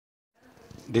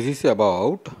This is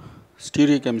about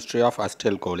stereochemistry of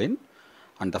acetylcholine,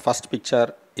 and the first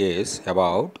picture is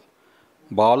about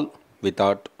ball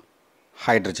without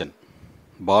hydrogen,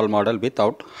 ball model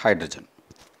without hydrogen.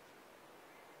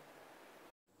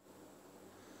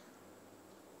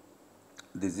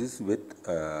 This is with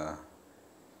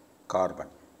carbon,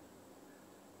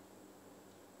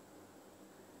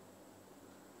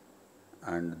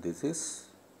 and this is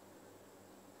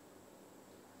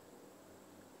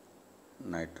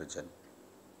nitrogen,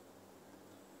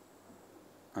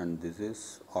 and this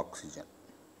is oxygen.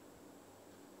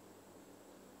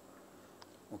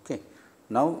 Okay.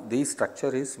 Now, this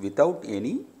structure is without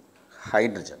any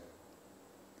hydrogen.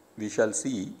 We shall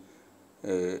see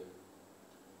with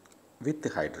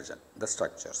hydrogen the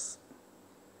structures.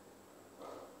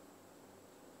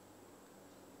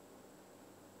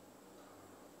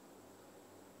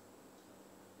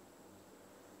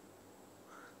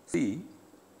 See,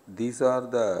 these are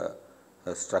the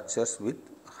structures with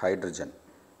hydrogen.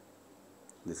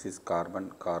 This is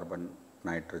carbon, carbon,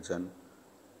 nitrogen,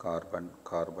 carbon,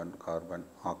 carbon, carbon,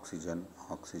 oxygen,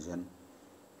 oxygen,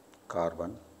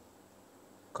 carbon,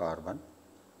 carbon,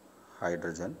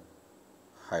 hydrogen,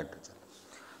 hydrogen.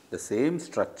 The same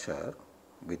structure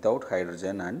without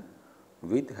hydrogen and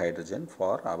with hydrogen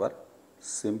for our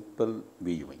simple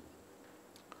viewing.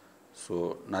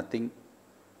 So, nothing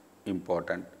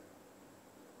important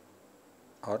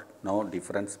or no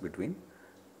difference between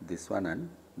this one and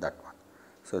that one.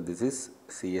 So, this is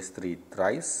CH3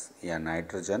 thrice a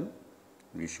nitrogen,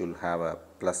 we should have a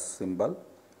plus symbol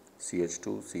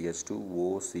CH2, CH2,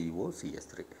 O, CO,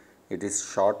 CH3. It is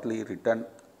shortly written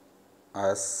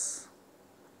as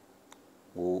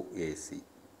OAC,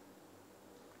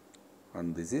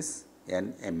 and this is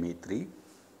NMe3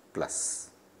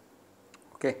 plus.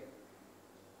 Okay.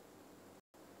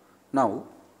 Now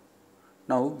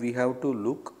we have to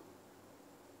look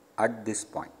at this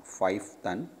point, 5th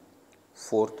and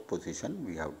 4th position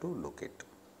we have to locate.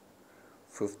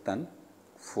 5th and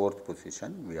 4th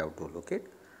position we have to locate,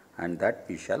 and that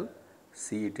we shall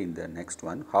see it in the next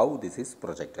one how this is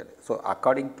projected. So,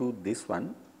 according to this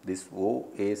one, this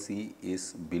OAC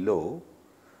is below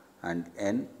and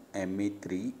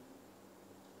NMe3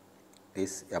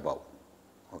 is above.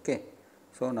 Okay.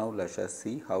 So, now let us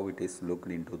see how it is looked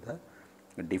into the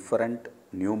different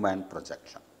Newman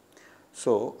projection.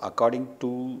 So, according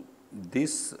to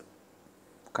this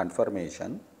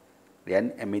confirmation,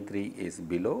 NMe3 is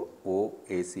below,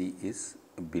 OAC is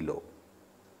below.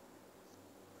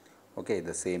 Okay,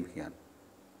 the same here,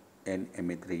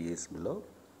 NMe3 is below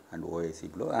and OAC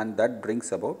below, and that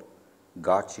brings about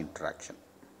Gauge interaction.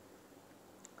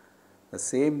 The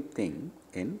same thing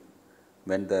in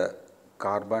when the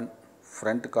carbon,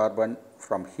 front carbon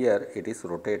from here it is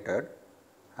rotated,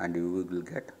 and you will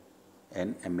get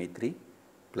NMe3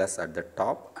 plus at the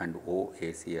top and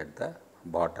OAC at the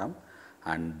bottom,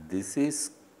 and this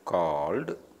is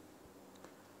called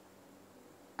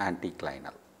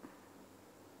anticlinal.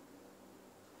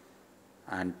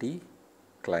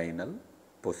 Anticlinal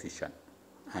position,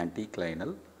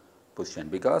 anticlinal position,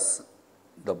 because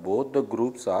both the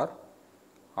groups are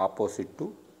opposite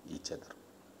to each other.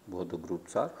 Both the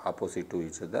groups are opposite to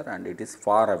each other, and it is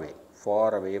far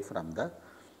away from the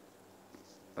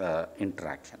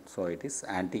interaction. So, it is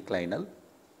anticlinal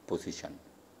position,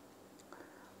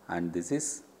 and this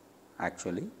is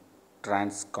actually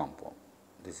trans compound.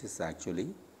 This is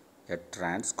actually a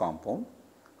trans compound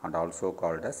and also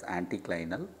called as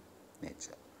anticlinal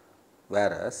nature,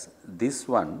 whereas this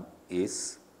one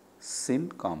is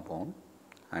syn compound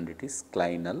and it is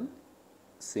clinal,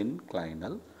 syn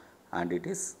clinal, and it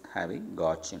is having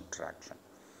Gauge interaction.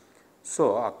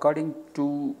 So, according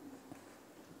to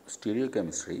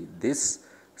stereochemistry, this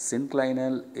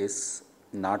synclinal is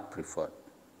not preferred,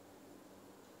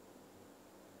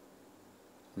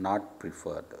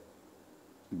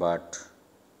 but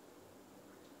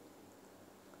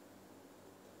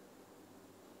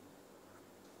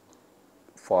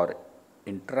for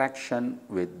interaction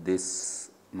with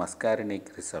this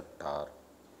muscarinic receptor,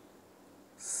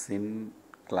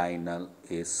 synclinal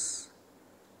is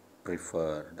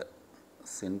preferred.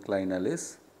 Synclinal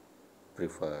is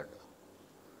preferred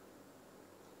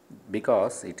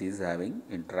because it is having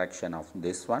interaction of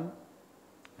this one,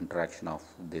 interaction of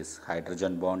this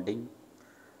hydrogen bonding,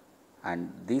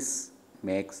 and this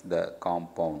makes the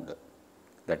compound,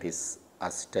 that is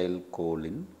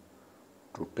acetylcholine,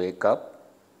 to take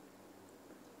up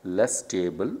less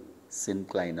stable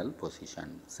synclinal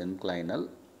position, synclinal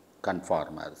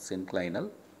conformer, synclinal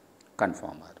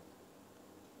conformer.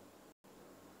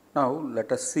 Now,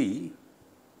 let us see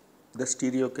the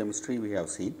stereochemistry we have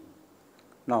seen.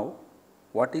 Now,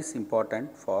 what is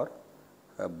important for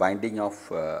binding of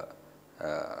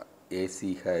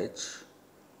ACH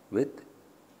with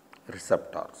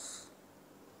receptors?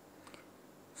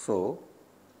 So,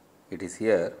 it is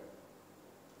here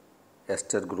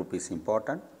ester group is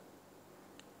important,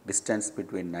 distance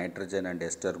between nitrogen and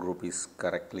ester group is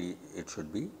correctly it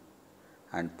should be,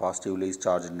 and positively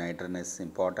charged nitrogen is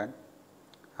important,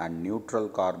 and neutral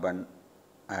carbon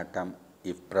atom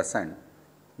if present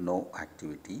no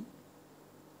activity,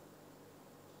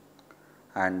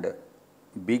 and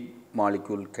big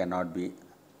molecule cannot be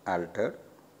altered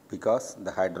because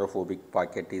the hydrophobic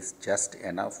pocket is just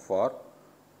enough for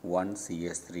one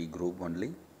CH3 group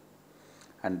only,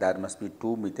 and there must be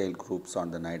two methyl groups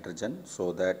on the nitrogen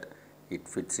so that it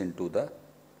fits into the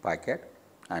packet,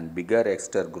 and bigger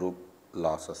ester group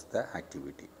loses the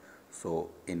activity.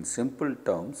 So, in simple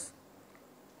terms,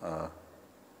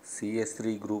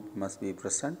 CH3 group must be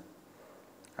present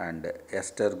and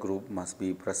ester group must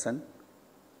be present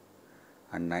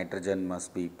and nitrogen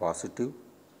must be positive,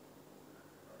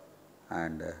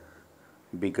 and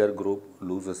bigger group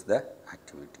loses the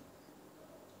activity.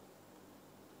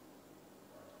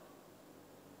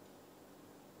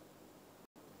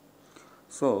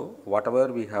 So,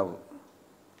 whatever we have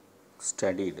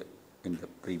studied in the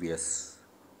previous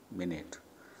minute,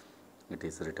 it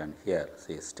is written here.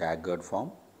 Say staggered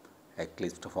form,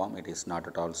 eclipsed form, it is not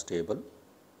at all stable.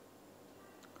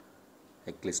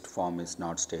 Eclipsed form is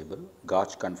not stable.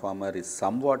 Gauge conformer is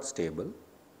somewhat stable,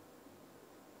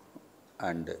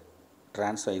 and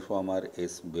trans isomer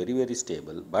is very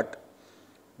stable, but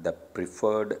the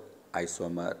preferred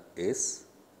isomer is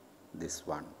this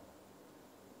one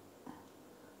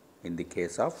in the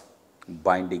case of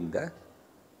binding the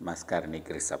muscarinic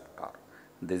receptor.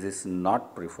 This is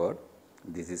not preferred,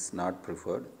 this is not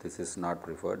preferred, this is not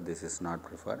preferred, this is not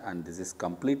preferred, and this is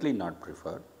completely not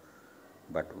preferred,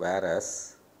 but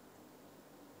whereas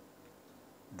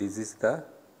this is the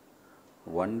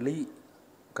only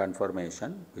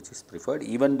conformation which is preferred,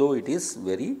 even though it is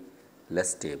very less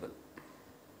stable.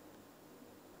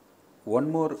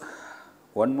 One more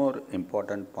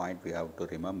important point we have to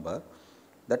remember,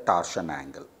 the torsion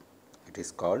angle. It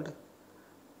is called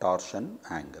torsion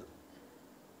angle.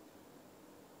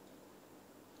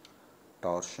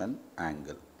 Torsion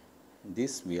angle.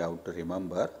 This we have to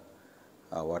remember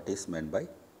what is meant by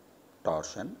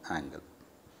torsion angle.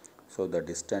 So, the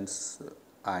distance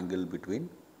angle between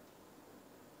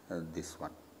this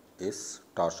one is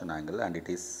torsion angle, and it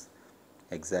is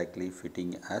exactly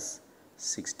fitting as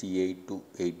 68 to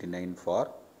 89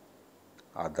 for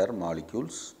other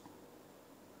molecules.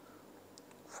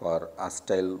 For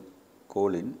acetyl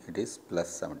choline it is plus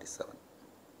 77.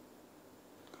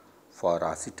 For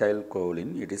acetyl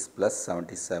choline it is plus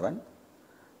 77,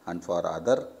 and for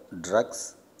other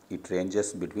drugs it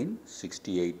ranges between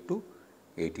 68 to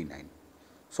 89.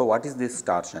 So, what is this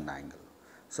torsion angle?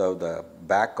 So, the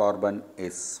back carbon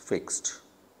is fixed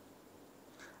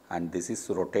and this is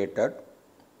rotated,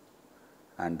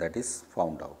 and that is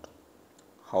found out.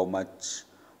 How much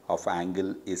of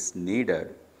angle is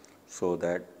needed so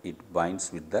that it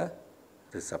binds with the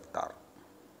receptor.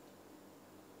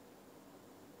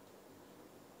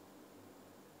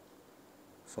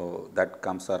 So, that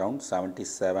comes around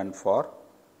 77 for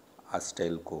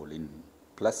acetyl choline,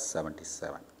 plus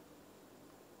 77.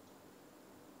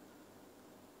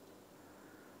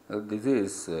 This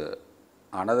is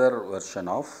another version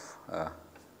of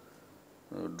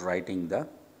writing the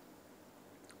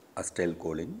acetyl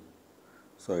choline.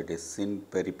 So, it is syn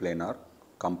periplanar,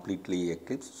 completely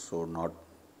eclipsed, so not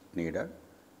needed.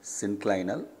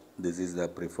 Synclinal, this is the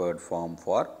preferred form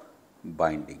for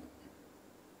binding,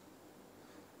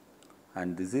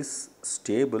 and this is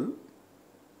stable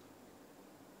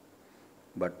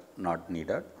but not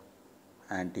needed.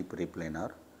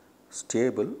 Anti-periplanar,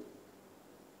 stable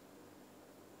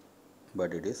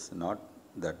but it is not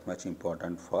that much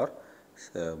important for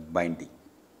binding.